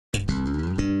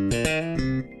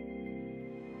Bounce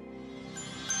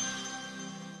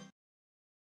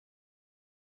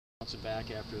it back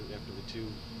after the two,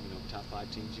 top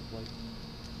 5 teams you played?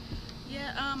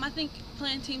 Yeah, I think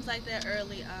playing teams like that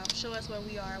early show us where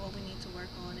we are, what we need to work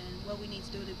on, and what we need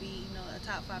to do to be, a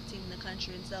top 5 team in the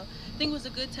country. And so I think it was a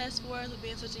good test for us with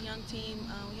being such a young team.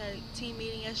 We had a team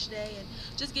meeting yesterday, and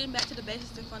just getting back to the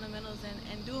basics and fundamentals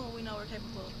and doing what we know we're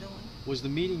capable of doing. Was the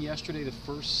meeting yesterday the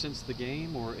first since the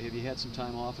game, or have you had some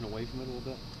time off and away from it a little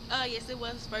bit? Yes, it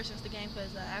was first since the game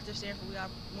because after Stanford we all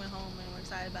went home and we're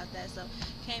excited about that. So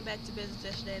came back to business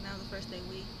yesterday, and that was the first thing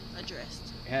we addressed.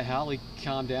 Had Holly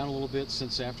calmed down a little bit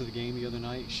since after the game the other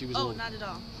night? She was. Not at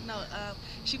all. No,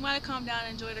 she might have calmed down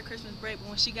and enjoyed her Christmas break, but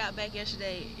when she got back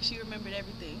yesterday, she remembered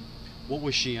everything. What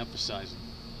was she emphasizing?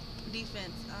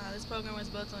 Defense. This program was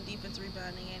built on defense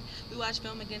rebounding, and we watched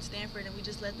film against Stanford, and we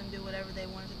just let them do whatever they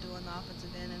wanted to do on the offensive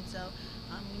end. And so,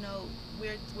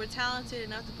 we're talented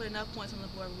enough to put enough points on the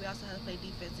board, but we also have to play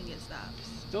defense and get stops.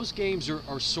 Those games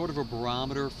are sort of a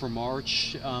barometer for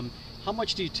March. How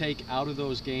much do you take out of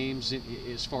those games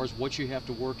as far as what you have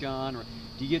to work on, or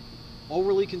do you get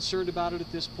overly concerned about it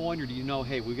at this point, or do you know,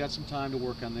 hey, we've got some time to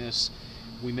work on this?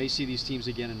 We may see these teams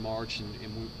again in March, and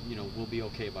we'll be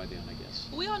okay by then, I guess.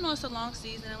 We all know it's a long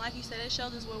season, and like you said, it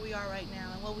shows us where we are right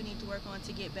now and what we need to work on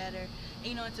to get better,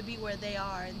 and to be where they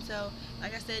are. And so,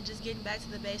 like I said, just getting back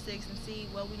to the basics and see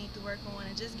what we need to work on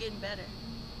and just getting better.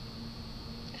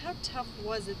 How tough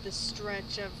was it, this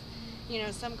stretch of,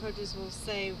 some coaches will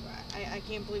say, I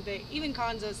can't believe they, even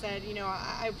Konzo said,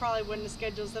 I probably wouldn't have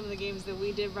scheduled some of the games that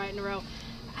we did right in a row.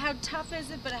 How tough is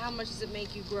it, but how much does it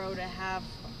make you grow to have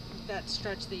that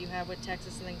stretch that you have with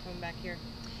Texas and then coming back here?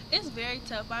 It's very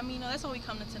tough. That's why we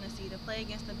come to Tennessee, to play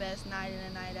against the best night in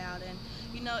and night out. And,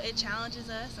 it challenges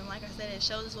us. And like I said, it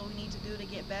shows us what we need to do to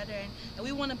get better. And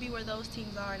we want to be where those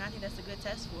teams are. And I think that's a good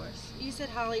test for us. You said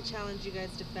Holly challenged you guys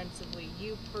defensively.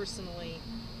 You personally,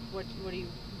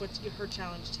 what's her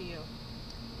challenge to you?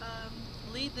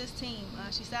 Lead this team.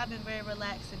 She said I've been very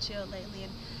relaxed and chilled lately,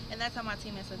 and that's how my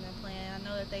teammates have been playing. I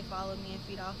know that they follow me and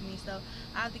feed off me, so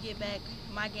I have to get back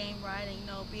my game right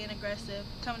and being aggressive,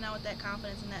 coming out with that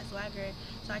confidence and that swagger,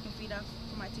 so I can feed off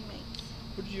for my teammates.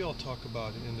 What did you all talk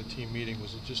about in the team meeting?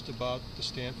 Was it just about the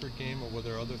Stanford game, or were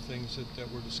there other things that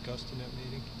were discussed in that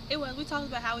meeting? It was. We talked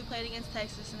about how we played against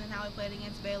Texas and then how we played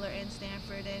against Baylor and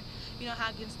Stanford, and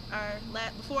how against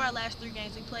before our last 3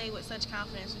 games we played with such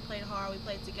confidence. We played hard. We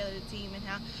played together as a team, and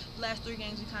how the last 3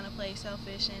 games we kind of played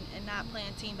selfish and not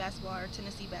playing team basketball or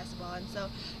Tennessee basketball. And so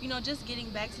just getting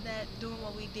back to that, doing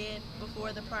what we did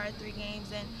before the prior 3 games,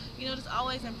 and just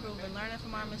always improving, learning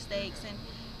from our mistakes, and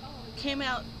came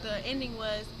out, the ending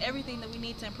was everything that we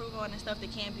need to improve on and stuff that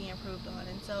can be improved on.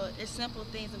 And so it's simple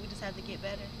things that we just have to get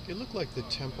better. It looked like the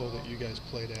tempo that you guys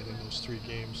played at in those 3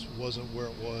 games wasn't where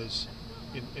it was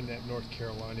in that North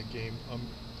Carolina game.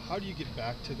 How do you get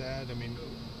back to that?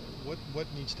 What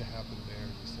needs to happen there,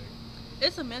 do you think?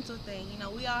 It's a mental thing.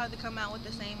 We all have to come out with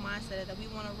the same mindset that we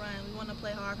want to run, we want to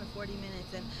play hard for 40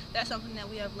 minutes, and that's something that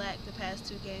we have lacked the past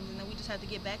 2 games, and then we just have to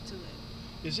get back to it.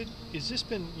 Is this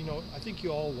been, I think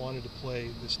you all wanted to play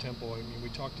this tempo. We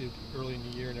talked early in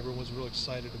the year and everyone was real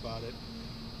excited about it.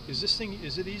 Is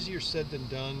it easier said than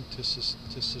done to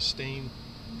sustain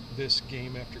this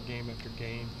game after game after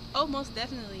game? Oh, most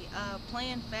definitely.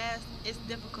 Playing fast is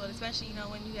difficult, especially,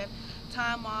 when you have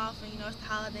time off and, it's the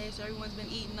holidays, so everyone's been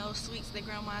eating those sweets that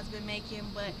grandma's been making.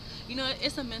 But,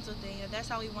 it's a mental thing. That's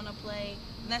how we want to play,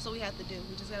 and that's what we have to do.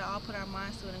 We just got to all put our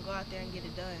minds to it and go out there and get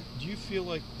it done. Do you feel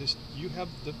like does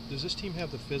this team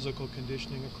have the physical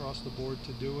conditioning across the board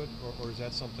to do it, or is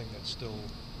that something that's still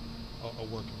a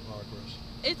work in progress?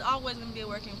 It's always going to be a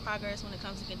work in progress when it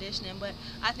comes to conditioning, but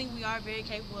I think we are very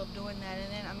capable of doing that.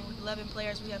 And then, with 11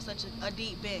 players, we have such a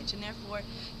deep bench, and therefore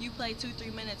you play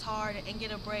 2-3 minutes hard and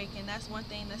get a break. And that's one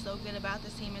thing that's so good about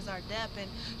this team is our depth and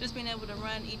just being able to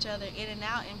run each other in and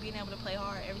out and being able to play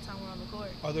hard every time we're on the court.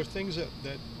 Are there things that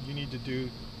you need to do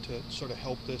to sort of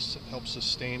help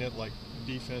sustain it, like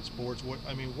defense, boards?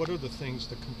 What are the things,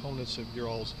 the components of your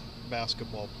all's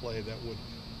basketball play that would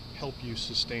help you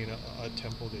sustain a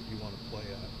tempo that you want to play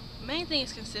at? Main thing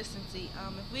is consistency.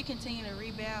 If we continue to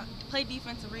rebound, play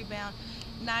defense and rebound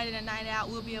night in and night out,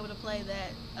 we'll be able to play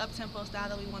that up-tempo style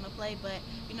that we want to play. But,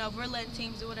 if we're letting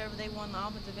teams do whatever they want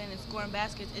on the offensive end and scoring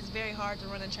baskets, it's very hard to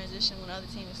run in transition when the other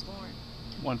team is scoring.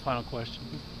 One final question.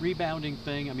 Rebounding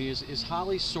thing, is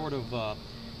Holly sort of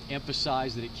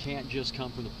emphasized that it can't just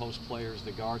come from the post players,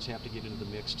 the guards have to get into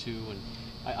the mix too, and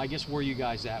I guess where are you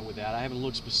guys at with that? I haven't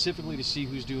looked specifically to see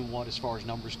who's doing what as far as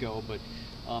numbers go, but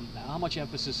How much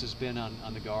emphasis has been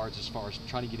on the guards as far as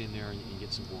trying to get in there and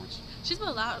get some boards? She's put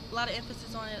a lot of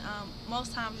emphasis on it.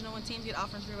 Most times, when teams get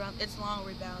offensive rebounds, it's long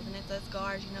rebounds, and it's us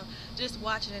guards, just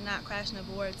watching and not crashing the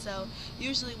board. So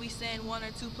usually we send 1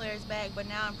 or 2 players back, but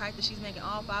now in practice she's making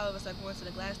all 5 of us are going to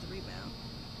the glass to rebound.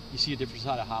 You see a different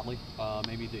side of Holly,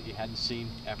 maybe that you hadn't seen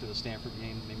after the Stanford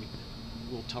game, maybe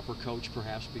a little tougher coach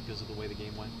perhaps because of the way the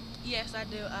game went? Yes, I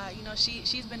do.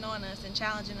 She's been on us and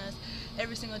challenging us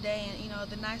every single day, and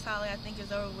the nice Holly I think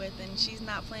is over with, and she's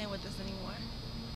not playing with us anymore.